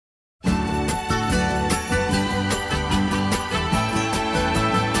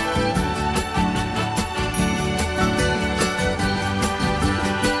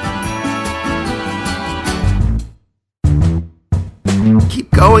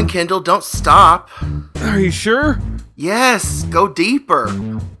going, Kendall. Don't stop. Are you sure? Yes, go deeper.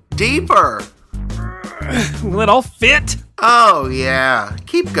 Deeper. Will it all fit? Oh, yeah.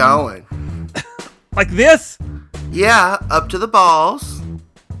 Keep going. Like this? Yeah, up to the balls.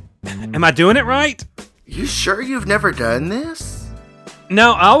 Am I doing it right? You sure you've never done this?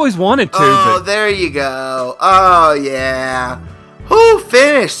 No, I always wanted to, Oh, but... there you go. Oh, yeah. Whew,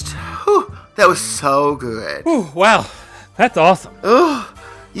 finished. Whew, that was so good. Ooh, wow, that's awesome. Ooh,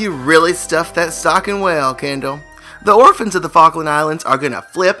 you really stuffed that stocking well, Kendall. The orphans of the Falkland Islands are gonna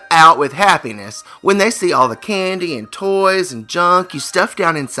flip out with happiness when they see all the candy and toys and junk you stuffed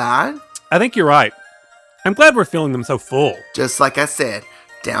down inside. I think you're right. I'm glad we're feeling them so full. Just like I said,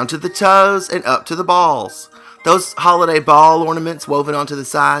 down to the toes and up to the balls. Those holiday ball ornaments woven onto the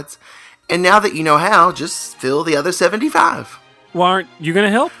sides. And now that you know how, just fill the other 75. Well, aren't you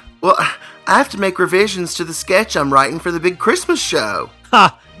gonna help? Well, I have to make revisions to the sketch I'm writing for the big Christmas show.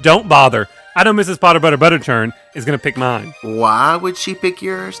 Ha! Don't bother. I know Mrs. Potter Butter Butterchurn is gonna pick mine. Why would she pick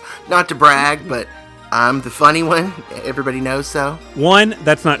yours? Not to brag, but I'm the funny one. Everybody knows so. 1,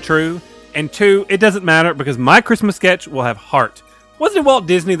 that's not true. And 2, it doesn't matter because my Christmas sketch will have heart. Wasn't it Walt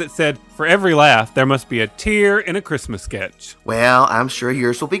Disney that said, for every laugh, there must be a tear in a Christmas sketch? Well, I'm sure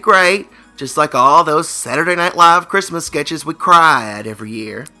yours will be great. Just like all those Saturday Night Live Christmas sketches we cry at every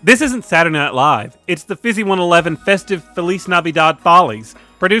year. This isn't Saturday Night Live. It's the Fizzy 111 Festive Feliz Navidad Follies,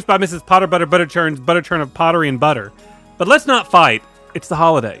 produced by Mrs. Potter Butter Butterchurn's Butterchurn of Pottery and Butter. But let's not fight. It's the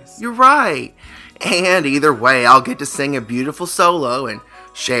holidays. You're right. And either way, I'll get to sing a beautiful solo and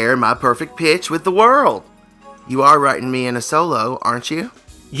share my perfect pitch with the world. You are writing me in a solo, aren't you?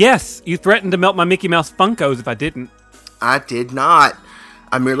 Yes, you threatened to melt my Mickey Mouse Funkos if I didn't. I did not.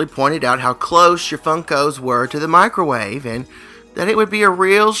 I merely pointed out how close your Funkos were to the microwave and that it would be a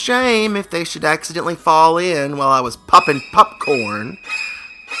real shame if they should accidentally fall in while I was popping popcorn.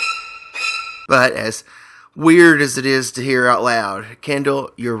 But as weird as it is to hear out loud,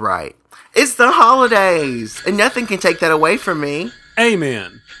 Kendall, you're right. It's the holidays, and nothing can take that away from me.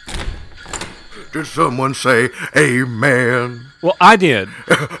 Amen. Did someone say amen? Well, I did.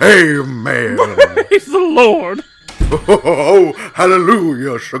 Amen. Praise the Lord. Oh,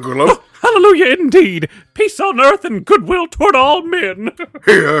 hallelujah, Sugarloaf. Hallelujah indeed. Peace on earth and goodwill toward all men.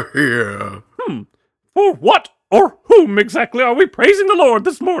 Hear, hear. For what or whom exactly are we praising the Lord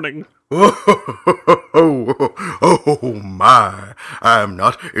this morning? Oh, my. I'm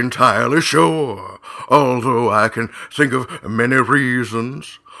not entirely sure, although I can think of many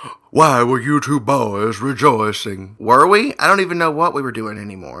reasons. Why were you two boys rejoicing? Were we? I don't even know what we were doing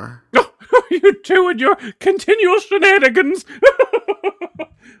anymore. You two and your continual shenanigans.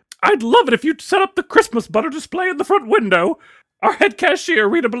 I'd love it if you'd set up the Christmas butter display in the front window. Our head cashier,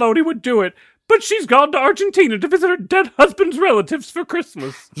 Rita Baloney, would do it, but she's gone to Argentina to visit her dead husband's relatives for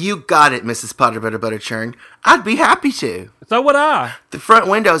Christmas. You got it, Mrs. Potter Butter Butterchurn. I'd be happy to. So would I. The front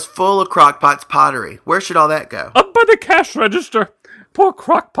window's full of Crock-Pot's pottery. Where should all that go? Up by the cash register. Poor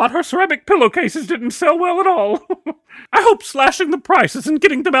Crock-Pot, her ceramic pillowcases didn't sell well at all. I hope slashing the prices and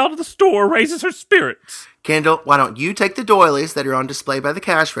getting them out of the store raises her spirits. Kendall, why don't you take the doilies that are on display by the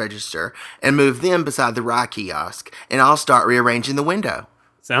cash register and move them beside the rye kiosk, and I'll start rearranging the window.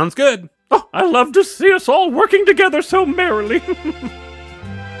 Sounds good. Oh, I love to see us all working together so merrily.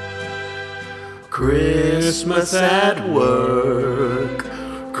 Christmas at work,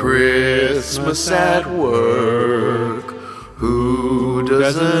 Christmas at work. Who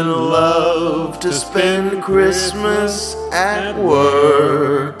doesn't love to spend Christmas at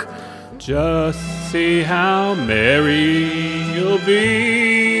work? Just see how merry you'll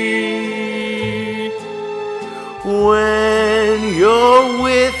be when you're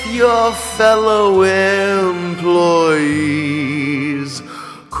with your fellow employees.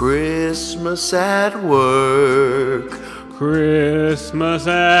 Christmas at work, Christmas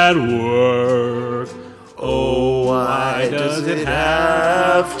at work. Oh, why does it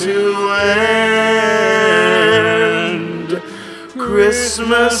have to end?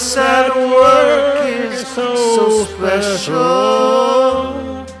 Christmas at work is so special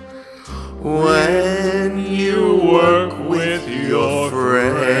when you work with your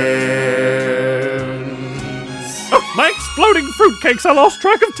friends. Oh, my exploding fruitcakes, I lost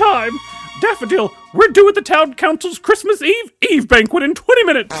track of time. Daffodil, we're due at the town council's Christmas Eve banquet in 20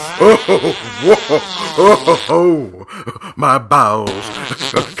 minutes. Oh, my bowels.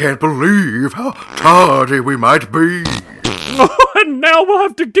 Can't believe how tardy we might be. Oh, and now we'll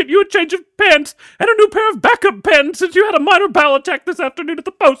have to get you a change of pants and a new pair of backup pants since you had a minor bowel attack this afternoon at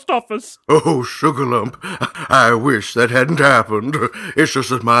the post office. Oh, Sugarlump, I wish that hadn't happened. It's just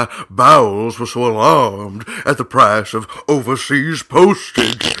that my bowels were so alarmed at the price of overseas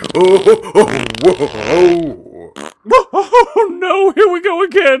postage. Oh, Oh, no, here we go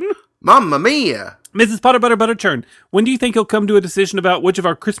again. Mamma mia! Mrs. Potter Butter Butterchurn, when do you think he'll come to a decision about which of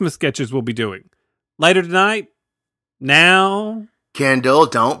our Christmas sketches we'll be doing? Later tonight? Now? Kendall,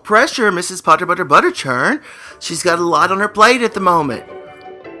 don't pressure Mrs. Potter Butter Butterchurn. She's got a lot on her plate at the moment.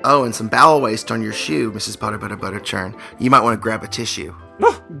 Oh, and some bowel waste on your shoe, Mrs. Potter Butter Butterchurn. You might want to grab a tissue.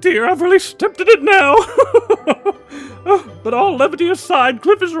 Oh, dear, I've really stepped in it now. But all levity aside,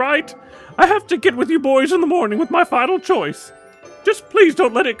 Cliff is right. I have to get with you boys in the morning with my final choice. Just please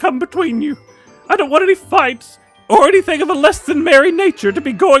don't let it come between you. I don't want any fights or anything of a less than merry nature to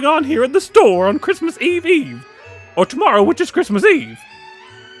be going on here at the store on Christmas Eve, or tomorrow, which is Christmas Eve,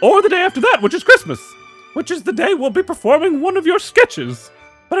 or the day after that, which is Christmas, which is the day we'll be performing one of your sketches.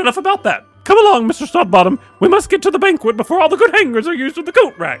 But enough about that. Come along, Mr. Stodbottom. We must get to the banquet before all the good hangers are used in the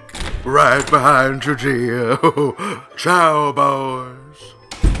coat rack. right behind you, dear. Ciao, boys.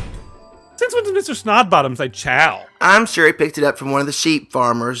 Since when does Mr. Snodbottom say chow? I'm sure he picked it up from one of the sheep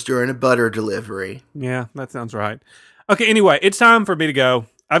farmers during a butter delivery. Yeah, that sounds right. Okay, anyway, it's time for me to go.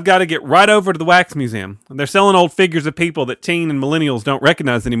 I've got to get right over to the Wax Museum. They're selling old figures of people that teen and millennials don't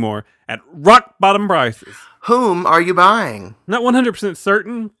recognize anymore at rock-bottom prices. Whom are you buying? Not 100%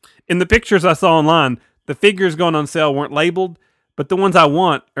 certain. In the pictures I saw online, the figures going on sale weren't labeled, but the ones I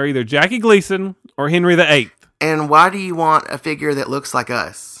want are either Jackie Gleason or Henry VIII. And why do you want a figure that looks like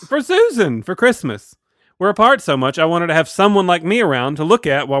us? For Susan, for Christmas. We're apart so much, I wanted to have someone like me around to look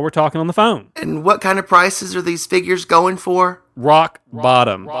at while we're talking on the phone. And what kind of prices are these figures going for? Rock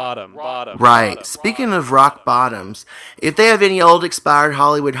bottom. Right. Speaking of rock bottoms, if they have any old expired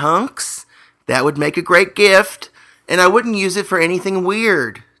Hollywood hunks, that would make a great gift. And I wouldn't use it for anything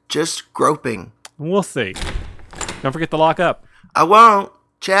weird. Just groping. We'll see. Don't forget to lock up. I won't.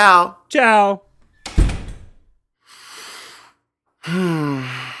 Ciao. Ciao.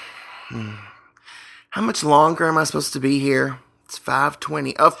 How much longer am I supposed to be here? It's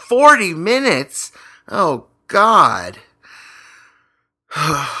 5:20. 40 minutes? Oh, God.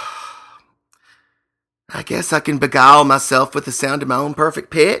 I guess I can beguile myself with the sound of my own perfect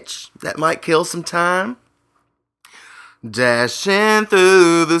pitch. That might kill some time. Dashing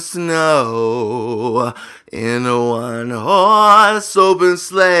through the snow in a one-horse open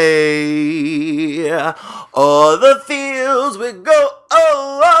sleigh. All the fields we go,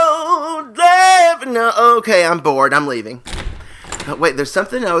 no, okay, I'm bored. I'm leaving. Wait, there's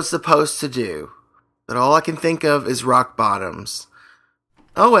something I was supposed to do, but all I can think of is rock bottoms.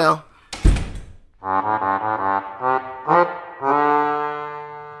 Oh well.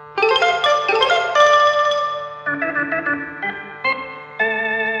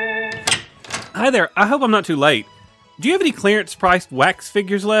 Hi there, I hope I'm not too late. Do you have any clearance-priced wax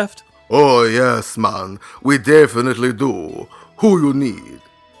figures left? Oh, yes, man. We definitely do. Who you need?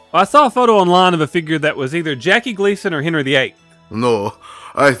 Well, I saw a photo online of a figure that was either Jackie Gleason or Henry VIII. No,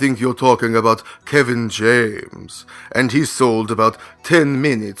 I think you're talking about Kevin James. And he sold about 10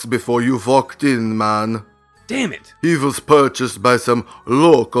 minutes before you walked in, man. Damn it. He was purchased by some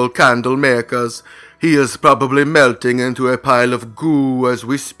local candle makers. He is probably melting into a pile of goo as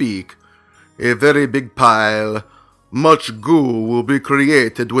we speak. A very big pile. Much goo will be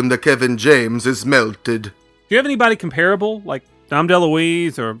created when the Kevin James is melted. Do you have anybody comparable, like Dom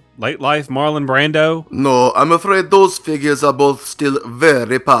DeLuise or Late Life Marlon Brando? No, I'm afraid those figures are both still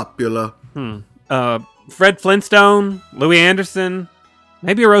very popular. Fred Flintstone, Louis Anderson,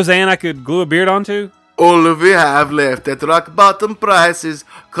 maybe a Roseanne I could glue a beard onto? All we have left at rock bottom prices,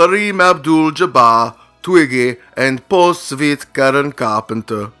 Kareem Abdul-Jabbar, Twiggy, and post-sweet Karen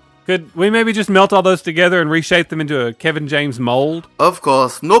Carpenter. Could we maybe just melt all those together and reshape them into a Kevin James mold? Of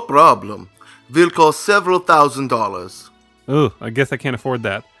course, no problem. Will cost several $1,000s. Ooh, I guess I can't afford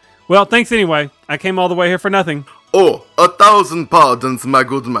that. Well, thanks anyway. I came all the way here for nothing. Oh, 1,000 pardons, my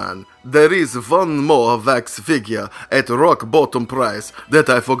good man. There is one more wax figure at rock bottom price that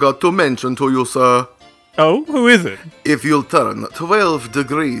I forgot to mention to you, sir. Oh, who is it? If you'll turn 12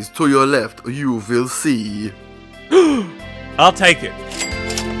 degrees to your left, you will see. I'll take it.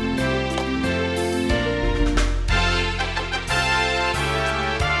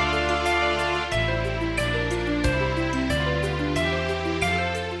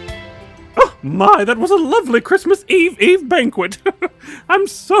 My, that was a lovely Christmas Eve banquet. I'm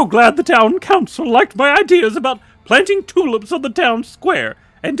so glad the town council liked my ideas about planting tulips on the town square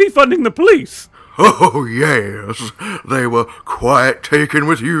and defunding the police. Oh, yes, they were quite taken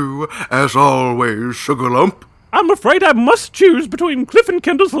with you, as always, Sugarlump. I'm afraid I must choose between Cliff and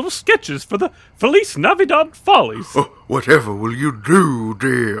Kendall's little sketches for the Feliz Navidad Follies. Oh, whatever will you do,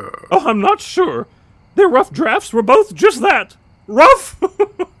 dear? Oh, I'm not sure. Their rough drafts were both just that. Rough?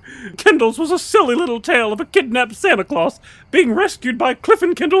 Kendall's was a silly little tale of a kidnapped Santa Claus being rescued by Cliff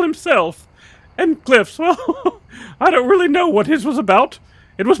and Kendall himself. And Cliff's, well, I don't really know what his was about.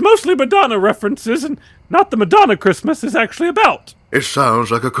 It was mostly Madonna references, and not the Madonna Christmas is actually about. It sounds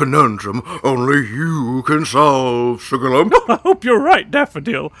like a conundrum only you can solve, Sugarlump. I hope you're right,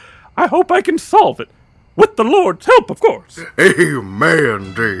 Daffodil. I hope I can solve it. With the Lord's help, of course.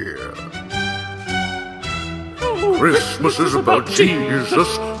 Amen, dear. Christmas is about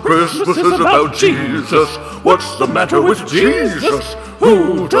Jesus. Christmas is about Jesus. What's the matter with Jesus?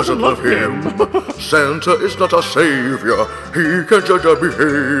 Who doesn't love him? Santa is not a savior. He can judge our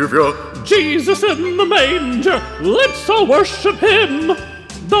behavior. Jesus in the manger, let's all worship him.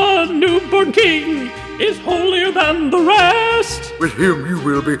 The newborn king is holier than the rest. With him you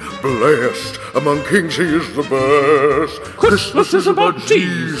will be blessed. Among kings he is the best. Christmas is about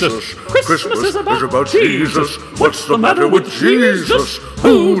Jesus. Christmas is about Jesus. What's the matter with Jesus?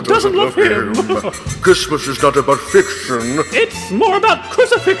 Who doesn't love him? Christmas is not about fiction. It's more about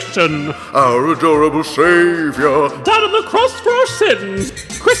crucifixion. Our adorable Savior Died on the cross for our sins.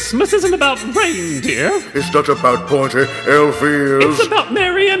 Christmas isn't about reindeer. It's not about pointy elf ears. It's about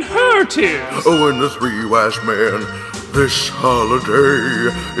Mary and her tears. Oh, and the three wise men. This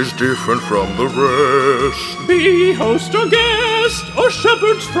holiday is different from the rest. Be host or guest, or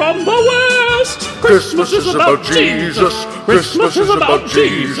shepherds from the west. Christmas is about Jesus. Christmas is about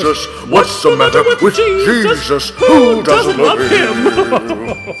Jesus. What's the matter with Jesus? Who doesn't love him?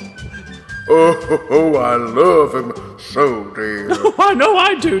 Oh, I love him so, dear. I know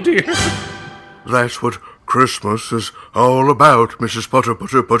I do, dear. That's what Christmas is all about, Mrs. Potter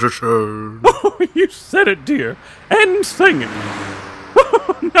Butter Butterchurn. Oh, you said it, dear. And sang it.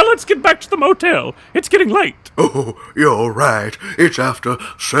 Now let's get back to the motel. It's getting late. Oh, you're right. It's after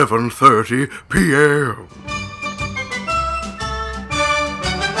 7:30 p.m.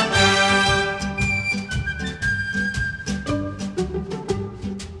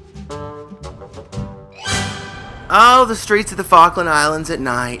 Oh, the streets of the Falkland Islands at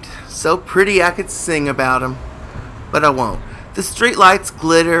night. So pretty I could sing about 'em. But I won't. The streetlights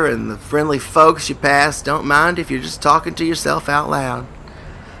glitter and the friendly folks you pass don't mind if you're just talking to yourself out loud.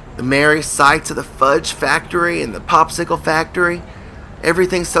 The merry sights of the fudge factory and the popsicle factory.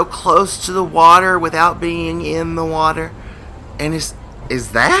 Everything's so close to the water without being in the water. And is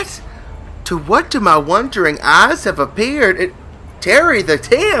that? To what do my wondering eyes have appeared? Terry the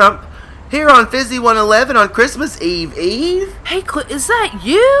Temp? Here on Fizzy 111 on Christmas Eve. Hey, is that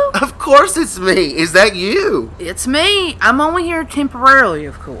you? Of course it's me. Is that you? It's me. I'm only here temporarily,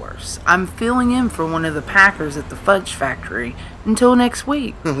 of course. I'm filling in for one of the packers at the fudge factory until next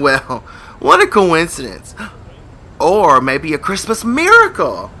week. Well, what a coincidence. Or maybe a Christmas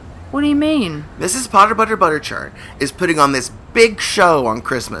miracle. What do you mean? Mrs. Potter Butter Butterchurn is putting on this big show on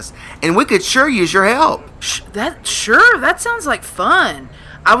Christmas, and we could sure use your help. That sounds like fun.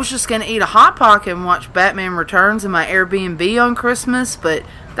 I was just going to eat a Hot Pocket and watch Batman Returns in my Airbnb on Christmas, but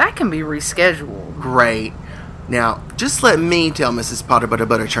that can be rescheduled. Great. Now, just let me tell Mrs. Potter Butter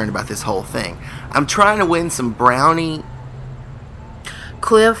Butterchurn about this whole thing. I'm trying to win some brownie...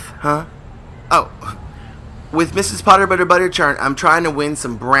 Cliff? Huh? Oh, with Mrs. Potter Butter Butterchurn, I'm trying to win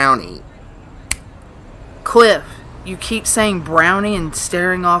some brownie. Cliff, you keep saying brownie and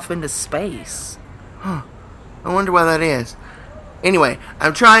staring off into space. Huh. I wonder why that is. Anyway,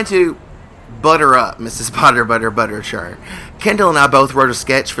 I'm trying to butter up Mrs. Potter Butter Butterchurn. Kendall and I both wrote a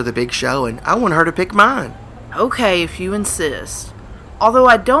sketch for the big show, and I want her to pick mine. Okay, if you insist. Although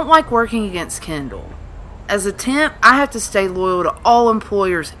I don't like working against Kendall. As a temp, I have to stay loyal to all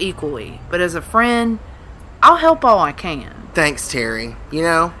employers equally, but as a friend, I'll help all I can. Thanks, Terry. You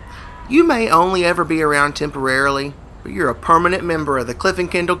know, you may only ever be around temporarily, but you're a permanent member of the Cliff and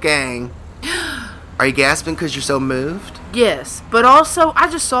Kendall gang. Are you gasping because you're so moved? Yes, but also I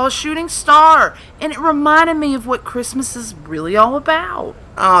just saw a shooting star, and it reminded me of what Christmas is really all about.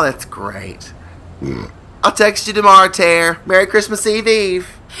 Oh, that's great. I'll text you tomorrow, Ter. Merry Christmas Eve Eve.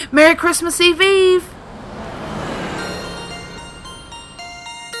 Merry Christmas Eve Eve.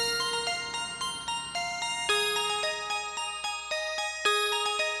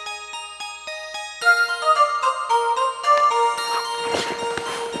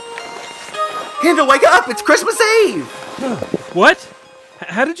 Kendall, wake up! It's Christmas Eve! What?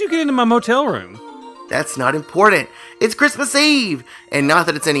 How did you get into my motel room? That's not important. It's Christmas Eve. And not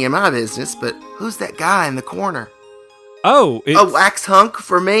that it's any of my business, but who's that guy in the corner? Oh, it's... A wax hunk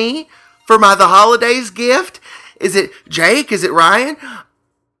for me? For the holidays gift? Is it Jake? Is it Ryan?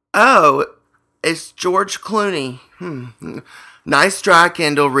 Oh, it's George Clooney. Nice try,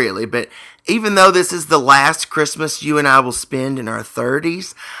 Kendall, really. But even though this is the last Christmas you and I will spend in our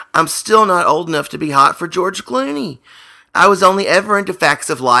 30s, I'm still not old enough to be hot for George Clooney. I was only ever into Facts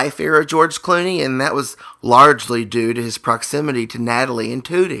of Life era George Clooney, and that was largely due to his proximity to Natalie and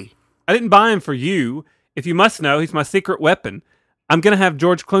Tootie. I didn't buy him for you. If you must know, he's my secret weapon. I'm going to have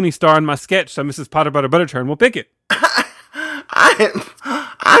George Clooney star in my sketch, so Mrs. Potter Butter Butterturn will pick it.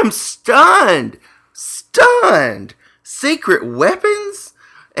 I'm stunned. Stunned. Secret weapons?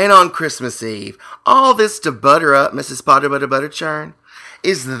 And on Christmas Eve, all this to butter up Mrs. Potter Butter Butterchurn?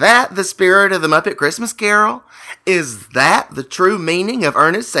 Is that the spirit of the Muppet Christmas Carol? Is that the true meaning of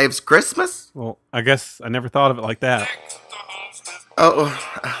Ernest Saves Christmas? Well, I guess I never thought of it like that. Oh,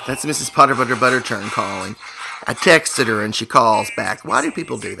 that's Mrs. Potter Butter Butterchurn calling. I texted her and she calls back. Why do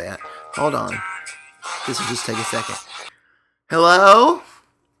people do that? Hold on. This will just take a second. Hello?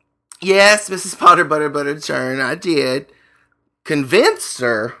 Yes, Mrs. Potter Butter Butterchurn, I did. Convinced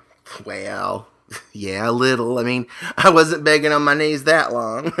her? Well, yeah, a little. I mean, I wasn't begging on my knees that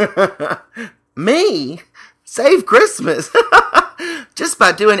long. Me? Save Christmas? Just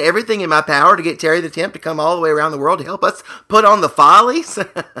by doing everything in my power to get Terry the Temp to come all the way around the world to help us put on the Follies?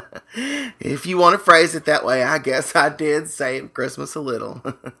 If you want to phrase it that way, I guess I did save Christmas a little.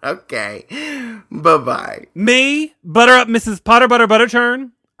 Okay. Bye-bye. Me? Butter up Mrs. Potter Butter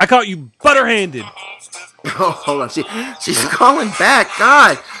Butterturn? I caught you butter-handed. Oh, hold on. She's calling back.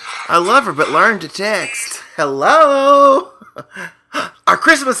 God, I love her, but learn to text. Hello? Our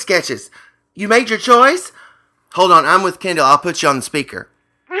Christmas sketches. You made your choice? Hold on, I'm with Kendall. I'll put you on the speaker.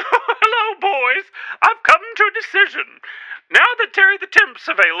 Hello, boys. I've come to a decision. Now that Terry the Temp's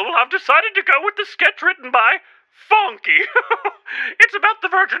available, I've decided to go with the sketch written by Fonky. It's about the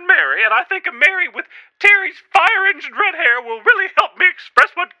Virgin Mary, and I think a Mary with Terry's fire-engine red hair will really help me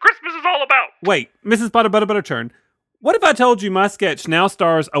express what Christmas is all about. Wait, Mrs. Butter Butter Butterturn, what if I told you my sketch now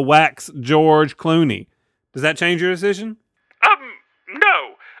stars a wax George Clooney? Does that change your decision?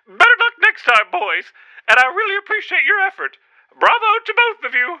 No. Better luck next time, boys. And I really appreciate your effort. Bravo to both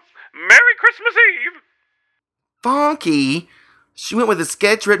of you. Merry Christmas Eve. Fonky? She went with a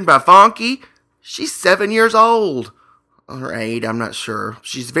sketch written by Fonky? She's 7 years old. Or 8, I'm not sure.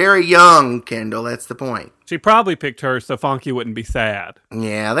 She's very young, Kendall, that's the point. She probably picked her so Fonky wouldn't be sad.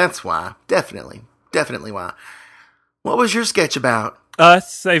 Yeah, that's why. Definitely why. What was your sketch about?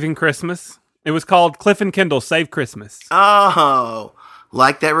 Us saving Christmas. It was called Cliff and Kendall Save Christmas. Oh,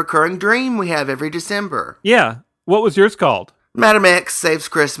 like that recurring dream we have every December. Yeah. What was yours called? Madam X Saves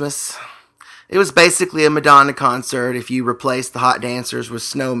Christmas. It was basically a Madonna concert if you replaced the hot dancers with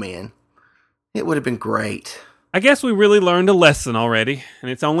snowmen. It would have been great. I guess we really learned a lesson already,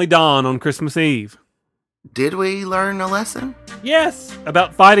 and it's only dawn on Christmas Eve. Did we learn a lesson? Yes,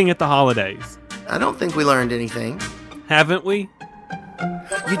 about fighting at the holidays. I don't think we learned anything. Haven't we?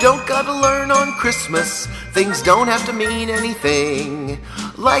 You don't gotta learn on Christmas. Things don't have to mean anything.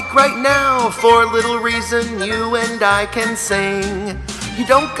 Like right now, for a little reason, you and I can sing. You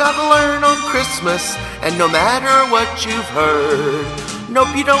don't gotta learn on Christmas, and no matter what you've heard,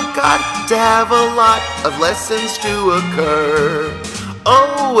 nope, you don't got to have a lot of lessons to occur.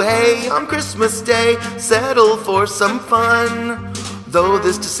 Oh, hey, on Christmas Day, settle for some fun. Though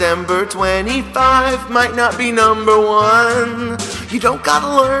this December 25 might not be number one. You don't gotta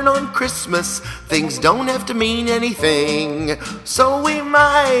learn on Christmas, things don't have to mean anything. So we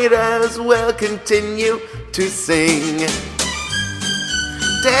might as well continue to sing.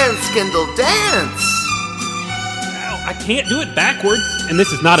 Dance, Kendall, dance! Ow, I can't do it backwards, and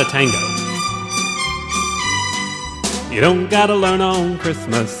this is not a tango. You don't gotta learn on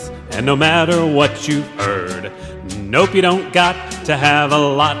Christmas, and no matter what you've heard, nope, you don't got to have a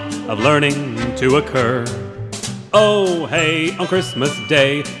lot of learning to occur. Oh, hey, on Christmas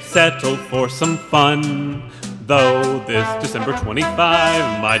Day, settle for some fun. Though this December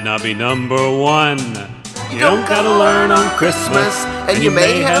 25 might not be number one. You don't gotta learn on Christmas, and you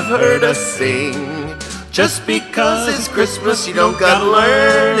may have heard us sing. Just because it's Christmas, you don't gotta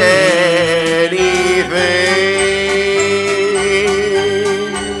learn anything.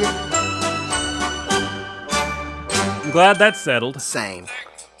 I'm glad that's settled. Same.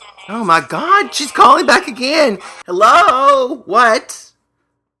 Oh my God, she's calling back again. Hello? What?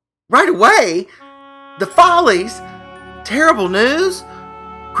 Right away? The Follies? Terrible news?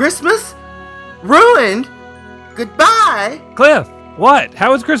 Christmas? Ruined? Goodbye? Cliff, What?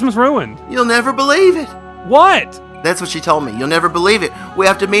 How is Christmas ruined? You'll never believe it. What? That's what she told me. You'll never believe it. We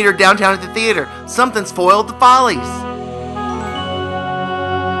have to meet her downtown at the theater. Something's foiled the Follies.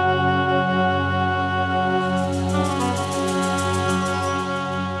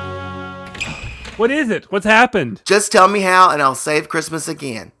 What is it? What's happened? Just tell me how, and I'll save Christmas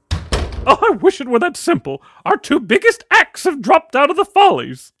again. Oh, I wish it were that simple. Our two biggest acts have dropped out of the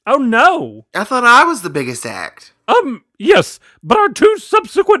Follies. Oh, no. I thought I was the biggest act. Yes, but our two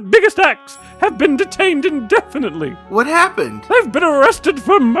subsequent biggest acts have been detained indefinitely. What happened? They've been arrested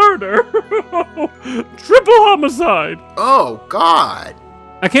for murder. Triple homicide. Oh, God.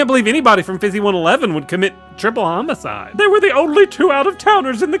 I can't believe anybody from Fizzy 111 would commit triple homicide. They were the only two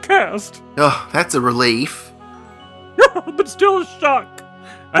out-of-towners in the cast. Oh, that's a relief. But still a shock.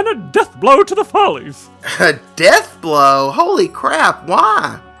 And a death blow to the Follies. A death blow? Holy crap,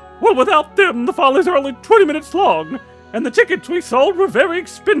 why? Well, without them, the Follies are only 20 minutes long, and the tickets we sold were very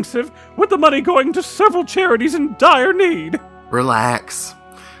expensive, with the money going to several charities in dire need. Relax.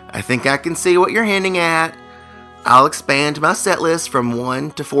 I think I can see what you're hinting at. I'll expand my set list from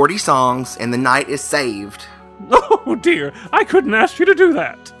 1 to 40 songs, and the night is saved. Oh, dear, I couldn't ask you to do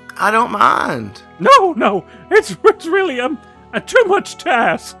that. I don't mind. No, it's really, too much to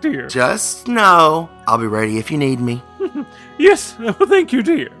ask, dear. Just know I'll be ready if you need me. Yes, thank you,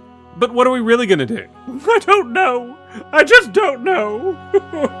 dear. But what are we really gonna do? I don't know. I just don't know.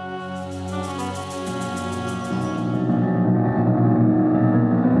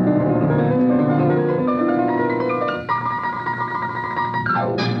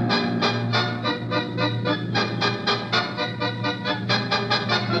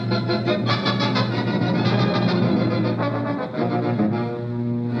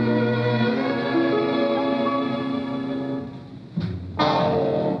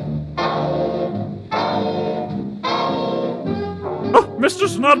 Mr.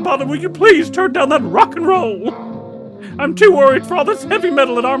 Snodbottom, will you please turn down that rock and roll? I'm too worried for all this heavy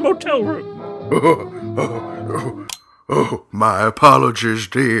metal in our motel room. Oh, my apologies,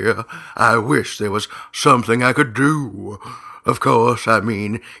 dear. I wish there was something I could do. Of course, I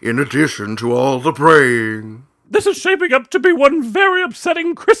mean, in addition to all the praying. This is shaping up to be one very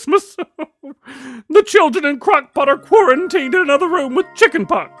upsetting Christmas. The children in Crockpot are quarantined in another room with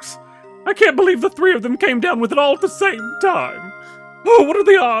chickenpox. I can't believe the three of them came down with it all at the same time. Oh, what are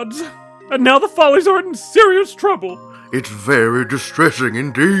the odds? And now the Follies are in serious trouble. It's very distressing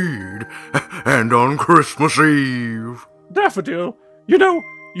indeed. And on Christmas Eve. Daffodil, you know,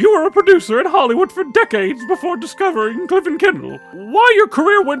 you were a producer in Hollywood for decades before discovering Cliff and Kendall. Why your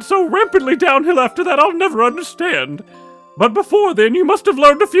career went so rampantly downhill after that, I'll never understand. But before then, you must have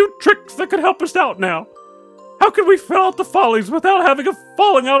learned a few tricks that could help us out now. How could we fill out the Follies without having a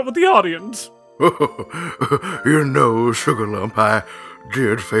falling out with the audience? You know, Sugarlump, I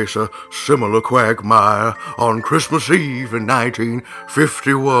did face a similar quagmire on Christmas Eve in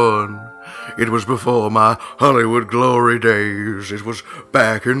 1951. It was before my Hollywood glory days. It was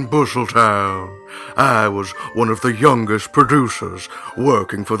back in Busseltown. I was one of the youngest producers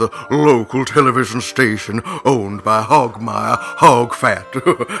working for the local television station owned by Hogmeyer,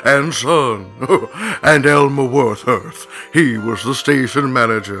 Hogfat, and Son. And Elmer Worthurst, he was the station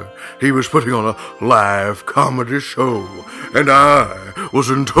manager. He was putting on a live comedy show, and I was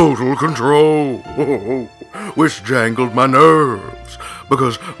in total control, which jangled my nerves,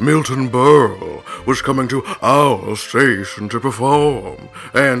 because Milton Berle was coming to our station to perform.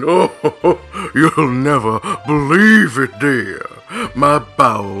 And you'll never believe it, dear. My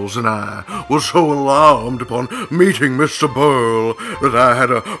bowels and I were so alarmed upon meeting Mr. Berle that I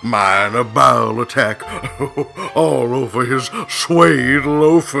had a minor bowel attack all over his suede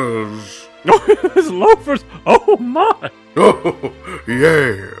loafers. His loafers? Oh, my! Oh,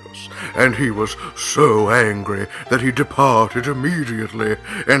 yes. And he was so angry that he departed immediately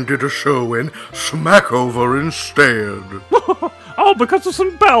and did a show in Smackover instead. All because of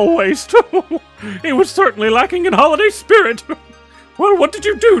some bowel waste. He was certainly lacking in holiday spirit. Well, what did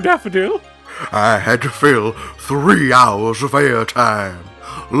you do, Daffodil? I had to fill 3 hours of airtime.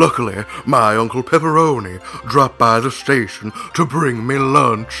 Luckily, my Uncle Pepperoni dropped by the station to bring me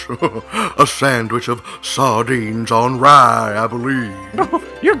lunch. A sandwich of sardines on rye, I believe.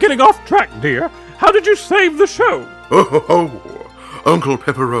 You're getting off track, dear. How did you save the show? Uncle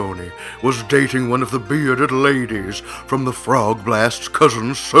Pepperoni was dating one of the bearded ladies from the Frog Blast's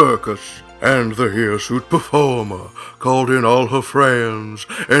cousin's circus. And the hirsute performer called in all her friends,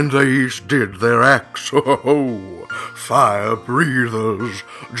 and they each did their acts. Fire breathers,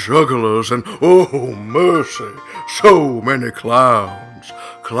 jugglers, and oh mercy, so many clowns.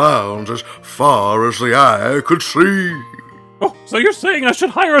 Clowns as far as the eye could see. Oh, so you're saying I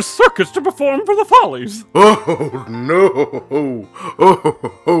should hire a circus to perform for the Follies? Oh, no.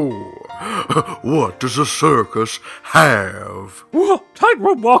 Oh. What does a circus have? Well,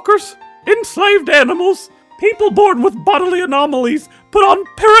 tightrope walkers, enslaved animals, people born with bodily anomalies put on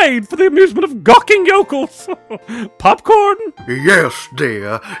parade for the amusement of gawking yokels. Popcorn? Yes,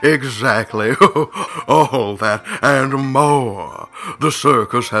 dear, exactly. All that and more. The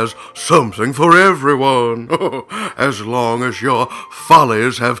circus has something for everyone. As long as your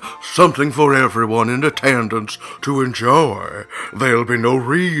follies have something for everyone in attendance to enjoy, there'll be no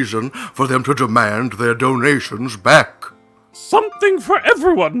reason for them to demand their donations back. Something for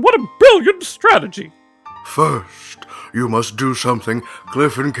everyone. What a brilliant strategy. First, you must do something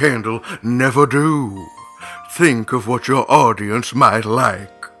Cliff and Kendall never do. Think of what your audience might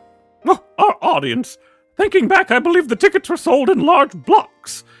like. Oh, our audience. Thinking back, I believe the tickets were sold in large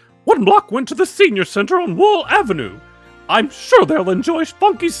blocks. One block went to the Senior Center on Wool Avenue. I'm sure they'll enjoy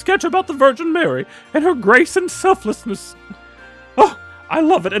Spunky's sketch about the Virgin Mary and her grace and selflessness. Oh, I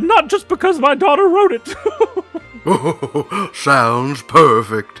love it, and not just because my daughter wrote it. Oh, sounds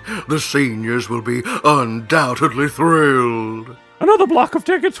perfect. The seniors will be undoubtedly thrilled. Another block of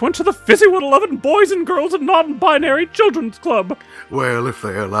tickets went to the Fizzywood 11 Boys and Girls and Non-Binary Children's Club. Well, if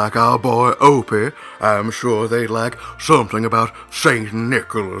they're like our boy Opie, I'm sure they'd like something about St.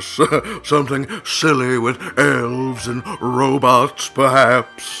 Nicholas. Something silly with elves and robots,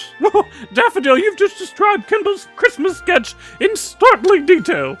 perhaps. Oh, Daffodil, you've just described Kendall's Christmas sketch in startling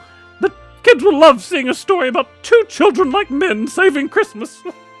detail. The kids will love seeing a story about two children like men saving Christmas.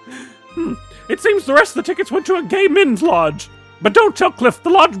 It seems the rest of the tickets went to a gay men's lodge. But don't tell Cliff, the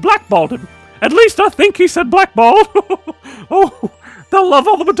lodge blackballed him. At least I think he said blackballed. Oh, they'll love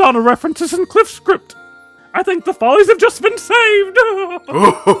all the Madonna references in Cliff's script. I think the Follies have just been saved.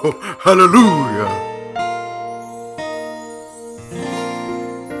 Oh, hallelujah.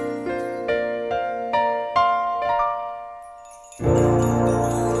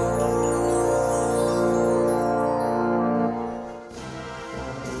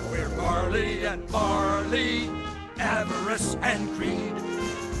 We're Marley and Marley, avarice and greed.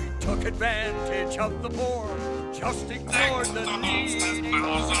 We took advantage of the poor, just ignored the needy.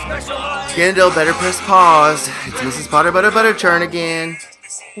 We specialize. Kendall, better press pause. It's Mrs. Potter Butter turn again.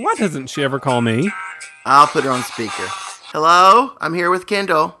 Why doesn't she ever call me? I'll put her on speaker. Hello? I'm here with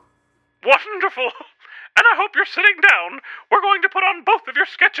Kendall. Wonderful. And I hope you're sitting down. We're going to put on both of your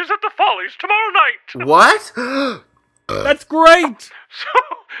sketches at the Follies tomorrow night. What? That's great.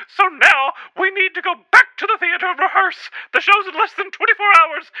 So now we need to go back to the theater and rehearse. The show's in less than 24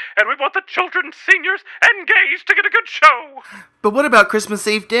 hours, and we want the children, seniors, and gays to get a good show. But what about Christmas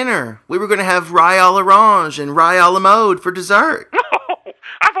Eve dinner? We were going to have rye à l'orange and rye à la mode for dessert. No,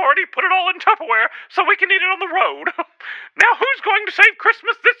 I've already put it all in Tupperware so we can eat it on the road. Now who's going to save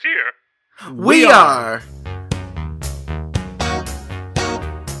Christmas this year? We are.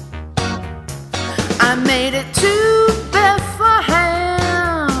 I made it to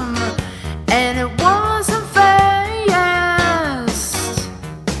Bethlehem, and it wasn't fast.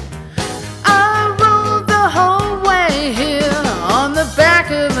 I rode the whole way here on the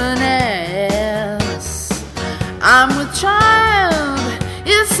back of an ass. I'm with child,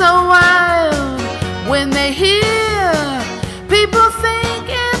 it's so wild when they hear people think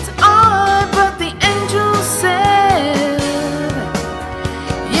it's odd, but the angel said,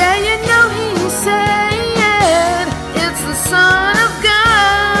 yeah, you know he said, it's the Son of God.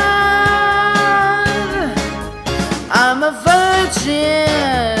 I'm a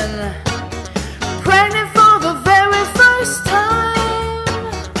virgin, pregnant for the very first time.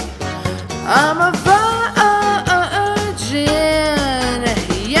 I'm a virgin,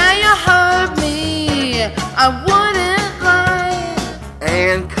 yeah, you heard me, I wouldn't lie.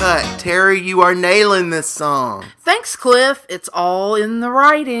 And cut. Terry, you are nailing this song. Thanks, Cliff, it's all in the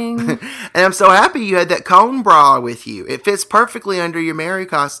writing. And I'm so happy you had that cone bra with you. It fits perfectly under your Mary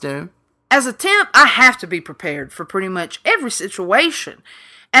costume. As a temp, I have to be prepared for pretty much every situation.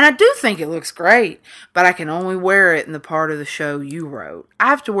 And I do think it looks great, but I can only wear it in the part of the show you wrote. I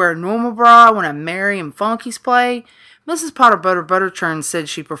have to wear a normal bra when I'm Mary and Funky's play. Mrs. Potter Butterchurn said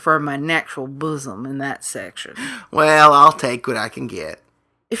she preferred my natural bosom in that section. Well, I'll take what I can get.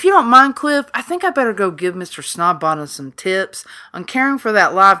 If you don't mind, Cliff, I think I better go give Mr. Snobbottom some tips on caring for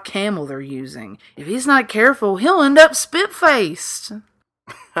that live camel they're using. If he's not careful, he'll end up spit-faced.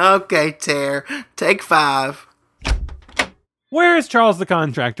 Okay, Ter. Take 5. Where is Charles the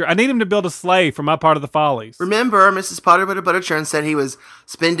contractor? I need him to build a sleigh for my part of the Follies. Remember, Mrs. Potter Butterchurn said he was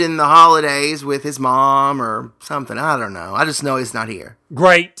spending the holidays with his mom or something. I don't know. I just know he's not here.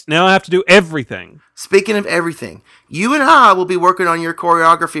 Great. Now I have to do everything. Speaking of everything, you and I will be working on your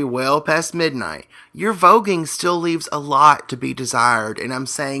choreography well past midnight. Your voguing still leaves a lot to be desired, and I'm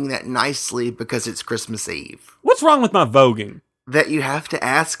saying that nicely because it's Christmas Eve. What's wrong with my voguing? That you have to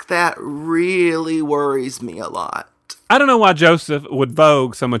ask that really worries me a lot. I don't know why Joseph would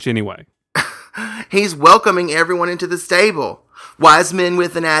vogue so much anyway. He's welcoming everyone into the stable. Wise men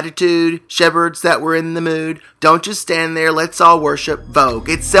with an attitude, shepherds that were in the mood. Don't just stand there, let's all worship, vogue.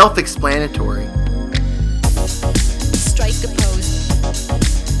 It's self-explanatory. Strike a pose.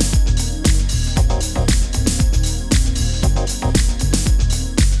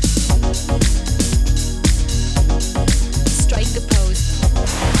 Strike a pose.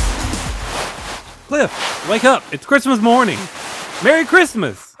 Cliff, wake up. It's Christmas morning. Merry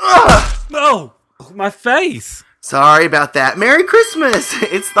Christmas. Oh, my face. Sorry about that. Merry Christmas!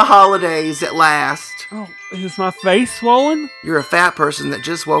 It's the holidays at last. Oh, is my face swollen? You're a fat person that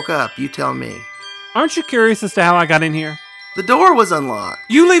just woke up, you tell me. Aren't you curious as to how I got in here? The door was unlocked.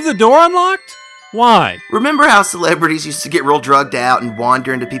 You leave the door unlocked? Why? Remember how celebrities used to get real drugged out and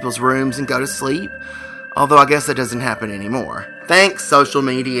wander into people's rooms and go to sleep? Although I guess that doesn't happen anymore. Thanks, social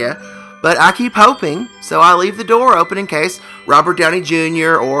media. But I keep hoping, so I leave the door open in case Robert Downey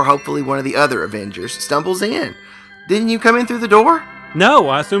Jr. or hopefully one of the other Avengers stumbles in. Didn't you come in through the door? No,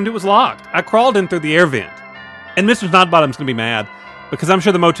 I assumed it was locked. I crawled in through the air vent. And Mr. Snodbottom's gonna be mad, because I'm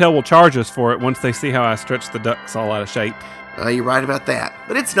sure the motel will charge us for it once they see how I stretch the ducks all out of shape. You're right about that.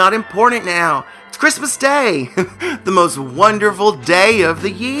 But it's not important now. It's Christmas Day, the most wonderful day of the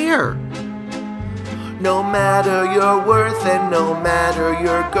year. No matter your worth and no matter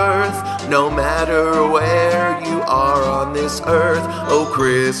your girth, no matter where you are on this earth, oh,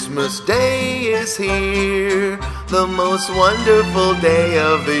 Christmas Day is here, the most wonderful day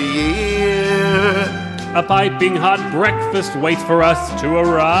of the year. A piping hot breakfast waits for us to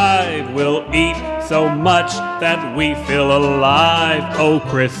arrive. We'll eat so much that we feel alive. Oh,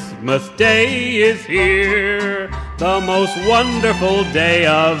 Christmas Day is here, the most wonderful day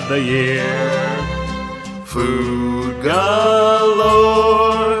of the year. Food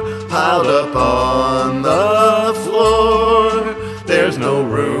galore, piled up on the floor. There's no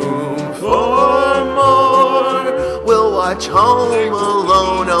room for more. We'll watch Home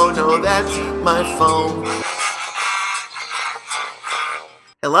Alone. Oh no, that's my phone.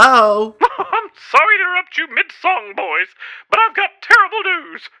 Hello? I'm sorry to interrupt you mid-song, boys, but I've got terrible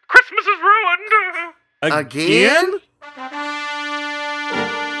news. Christmas is ruined. Again?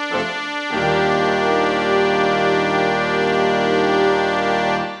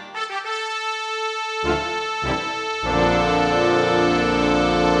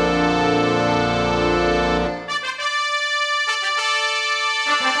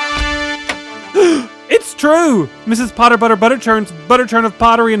 It's true! Mrs. Potter Butterchurn's Butterchurn of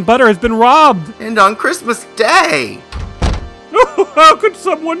Pottery and Butter has been robbed! And on Christmas Day? How could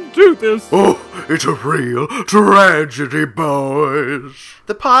someone do this? Oh, it's a real tragedy, boys.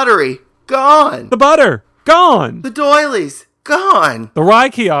 The pottery, gone. The butter, gone! The doilies, gone. The rye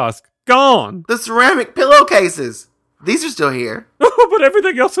kiosk, gone! The ceramic pillowcases, these are still here. But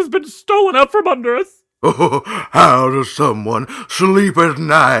everything else has been stolen out from under us! Oh, how does someone sleep at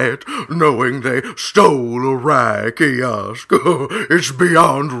night knowing they stole a rye kiosk? Oh, it's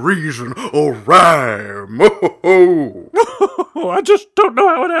beyond reason or rhyme. Oh, I just don't know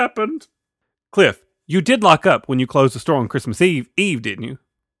how it happened. Cliff, you did lock up when you closed the store on Christmas Eve, didn't you?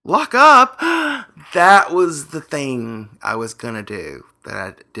 Lock up? That was the thing I was gonna do that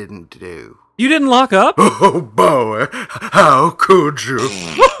I didn't do. You didn't lock up? Oh, boy, how could you?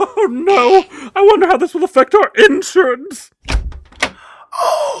 Oh, no. I wonder how this will affect our insurance.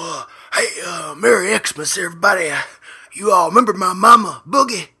 Oh, hey, Merry Xmas, everybody. You all remember my mama,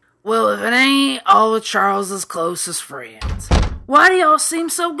 Boogie? Well, if it ain't all of Charles's closest friends. Why do y'all seem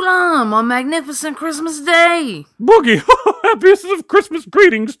so glum on Magnificent Christmas Day? Boogie, happiest of Christmas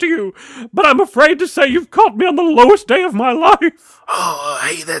greetings to you. But I'm afraid to say you've caught me on the lowest day of my life. Oh,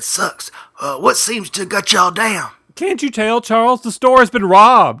 hey, that sucks. What seems to have got y'all down? Can't you tell, Charles? The store has been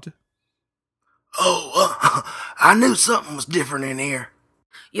robbed. Oh, I knew something was different in here.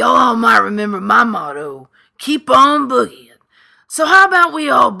 Y'all all might remember my motto, keep on boogieing. So how about we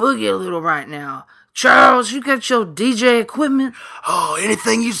all boogie a little right now? Charles, you got your DJ equipment? Oh,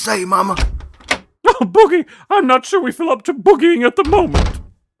 anything you say, Mama. Oh, Boogie, I'm not sure we feel up to boogieing at the moment.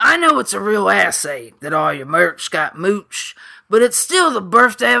 I know it's a real ass ache that all your merch got mooch, but it's still the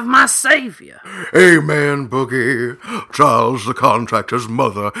birthday of my Savior. Amen, Boogie. Charles, the contractor's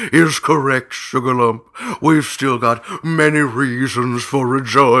mother, is correct, Sugarlump. We've still got many reasons for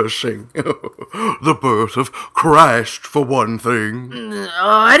rejoicing. The birth of Christ, for one thing. Oh,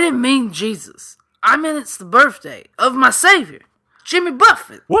 I didn't mean Jesus. I meant it's the birthday of my Savior, Jimmy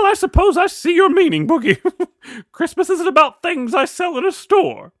Buffett. Well, I suppose I see your meaning, Boogie. Christmas isn't about things I sell in a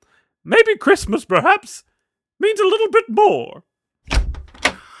store. Maybe Christmas, perhaps, means a little bit more.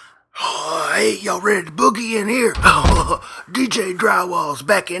 Oh, hey, y'all ready to boogie in here? Oh, DJ Drywall's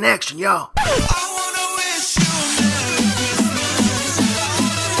back in action, y'all.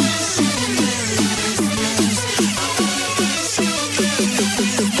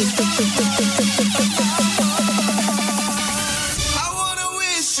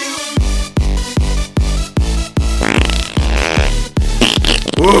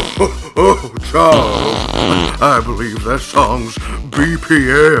 Oh, Charles, I believe that song's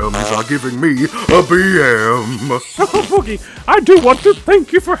BPMs are giving me a BM. Oh, Boogie, I do want to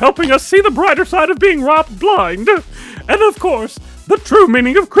thank you for helping us see the brighter side of being robbed blind. And, of course, the true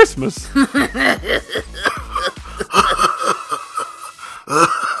meaning of Christmas.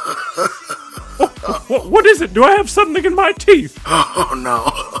 What is it? Do I have something in my teeth? Oh, no.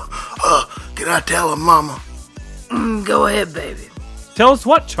 Can I tell him, Mama? Go ahead, baby. Tell us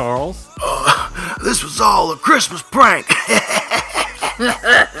what, Charles? This was all a Christmas prank.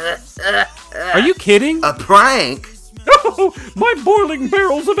 Are you kidding? A prank? Oh, my boiling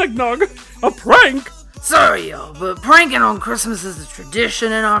barrels of eggnog. A prank? Sorry, y'all, but pranking on Christmas is a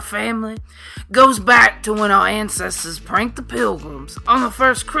tradition in our family. Goes back to when our ancestors pranked the Pilgrims on the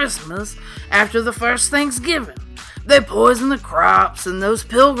first Christmas after the first Thanksgiving. They poisoned the crops, and those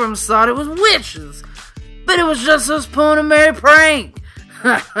Pilgrims thought it was witches. But it was just us pulling a merry prank.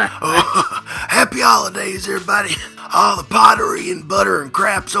 Happy holidays, everybody. All the pottery and butter and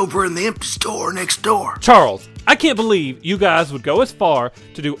craps over in the empty store next door. Charles, I can't believe you guys would go as far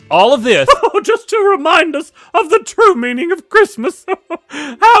to do all of this just to remind us of the true meaning of Christmas.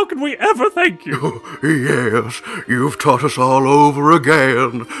 How can we ever thank you? Yes, you've taught us all over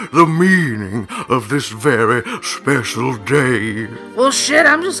again the meaning of this very special day. Well, shit,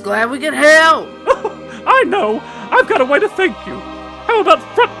 I'm just glad we could help. I know. I've got a way to thank you. How about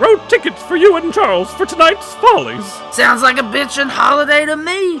front row tickets for you and Charles for tonight's Follies? Sounds like a bitchin' holiday to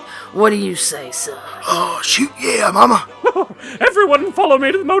me. What do you say, son? Oh, shoot, yeah, Mama. Everyone follow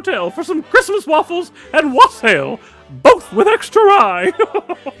me to the motel for some Christmas waffles and wassail, both with extra rye.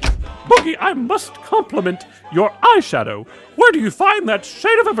 Boogie, I must compliment your eyeshadow. Where do you find that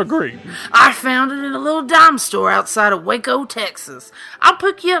shade of evergreen? I found it in a little dime store outside of Waco, Texas. I'll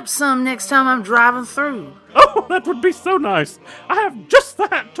pick you up some next time I'm driving through. Oh, that would be so nice. I have just the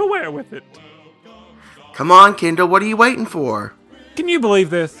hat to wear with it. Come on, Kendall, what are you waiting for? Can you believe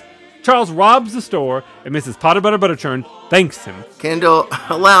this? Charles robs the store, and Mrs. Potter Butter Butterchurn thanks him. Kendall,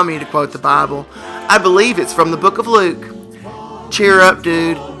 allow me to quote the Bible. I believe it's from the book of Luke. Cheer up,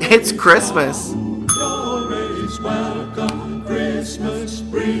 dude. It's Christmas. Doris, welcome Christmas,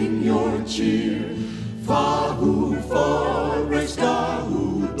 bring your cheer. Fahu, Forest,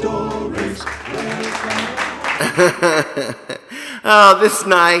 Dahu, Doris, Oh, this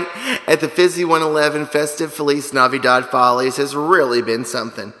night at the Fizzy 111 Festive Feliz Navidad Follies has really been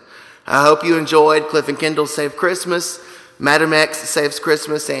something. I hope you enjoyed Cliff and Kendall Save Christmas, Madam X Saves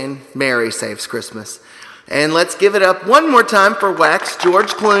Christmas, and Mary Saves Christmas. And let's give it up one more time for Wax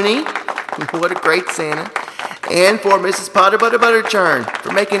George Clooney. What a great Santa. And for Mrs. Potter Butter Butterchurn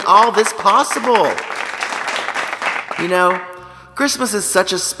for making all this possible. You know, Christmas is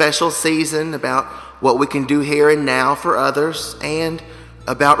such a special season about what we can do here and now for others and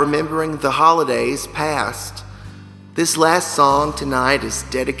about remembering the holidays past. This last song tonight is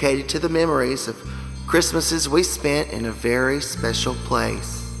dedicated to the memories of Christmases we spent in a very special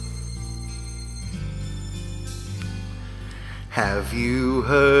place. Have you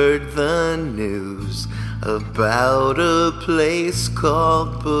heard the news about a place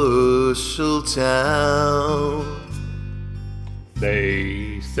called Busheltown?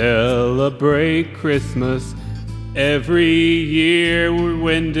 They celebrate Christmas every year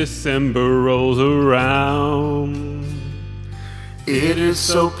when December rolls around. It is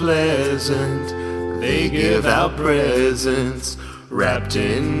so pleasant, they give out presents wrapped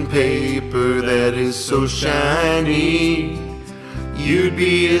in paper that is so shiny. You'd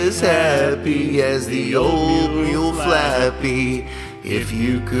be as happy as the old mule Flappy if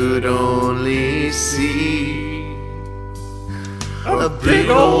you could only see a big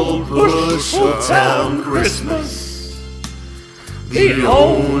old Busheltown Christmas, the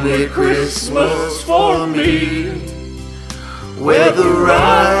only Christmas for me. where the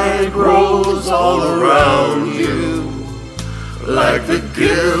ride grows all around you, like the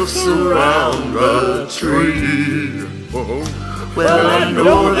gifts around a tree. Well, I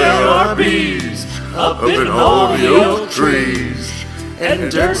know there are bees up in all the oak trees,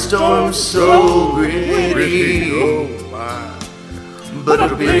 and dirt storms so gritty.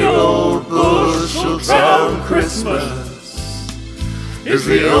 But a big old bushel town Christmas is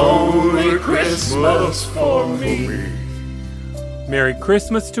the only Christmas for me. Merry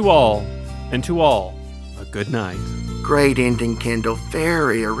Christmas to all, and to all, a good night. Great ending, Kendall.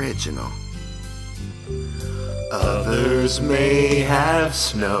 Very original. Others may have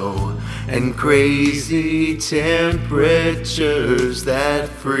snow and crazy temperatures that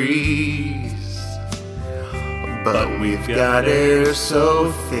freeze, but we've got air so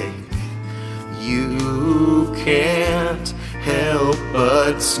thick you can't help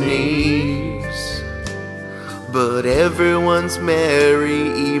but sneeze. But everyone's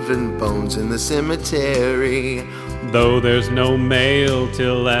merry, even bones in the cemetery. Though there's no mail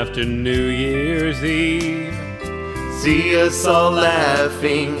till after New Year's Eve, See us all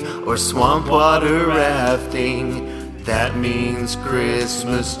laughing or swamp water rafting. That means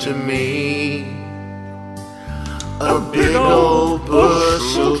Christmas to me. A big old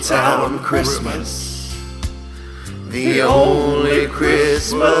bushel town Christmas, the only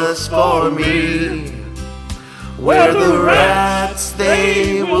Christmas for me. Where the rats,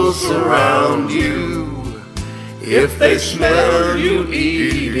 they will surround you if they smell you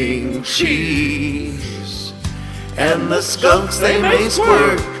eating cheese. And the skunks, they may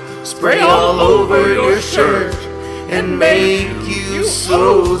squirt, spray all over your shirt, and make you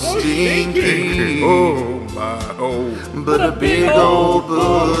so stinky. But a big old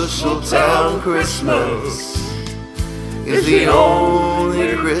bushel town Christmas is the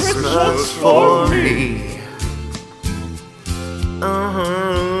only Christmas for me.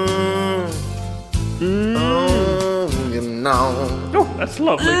 You know. oh, that's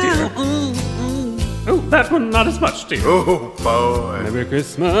lovely, dear. Oh, that one not as much, dear. Oh, boy. Merry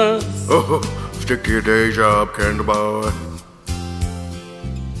Christmas. Oh, stick to your day job, Kendall boy.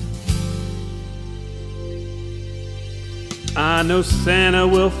 I know Santa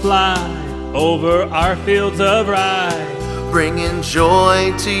will fly over our fields of rye, Bringing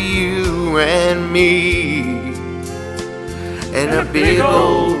joy to you and me. And a big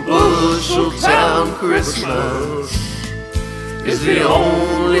old bushel town Christmas is the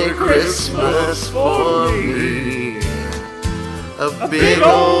only Christmas for me. A big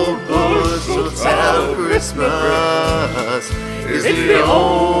old bushel town Christmas is the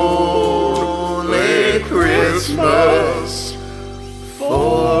only Christmas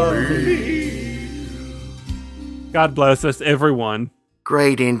for me. God bless us, everyone.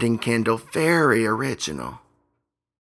 Great ending, Kendall. Very original.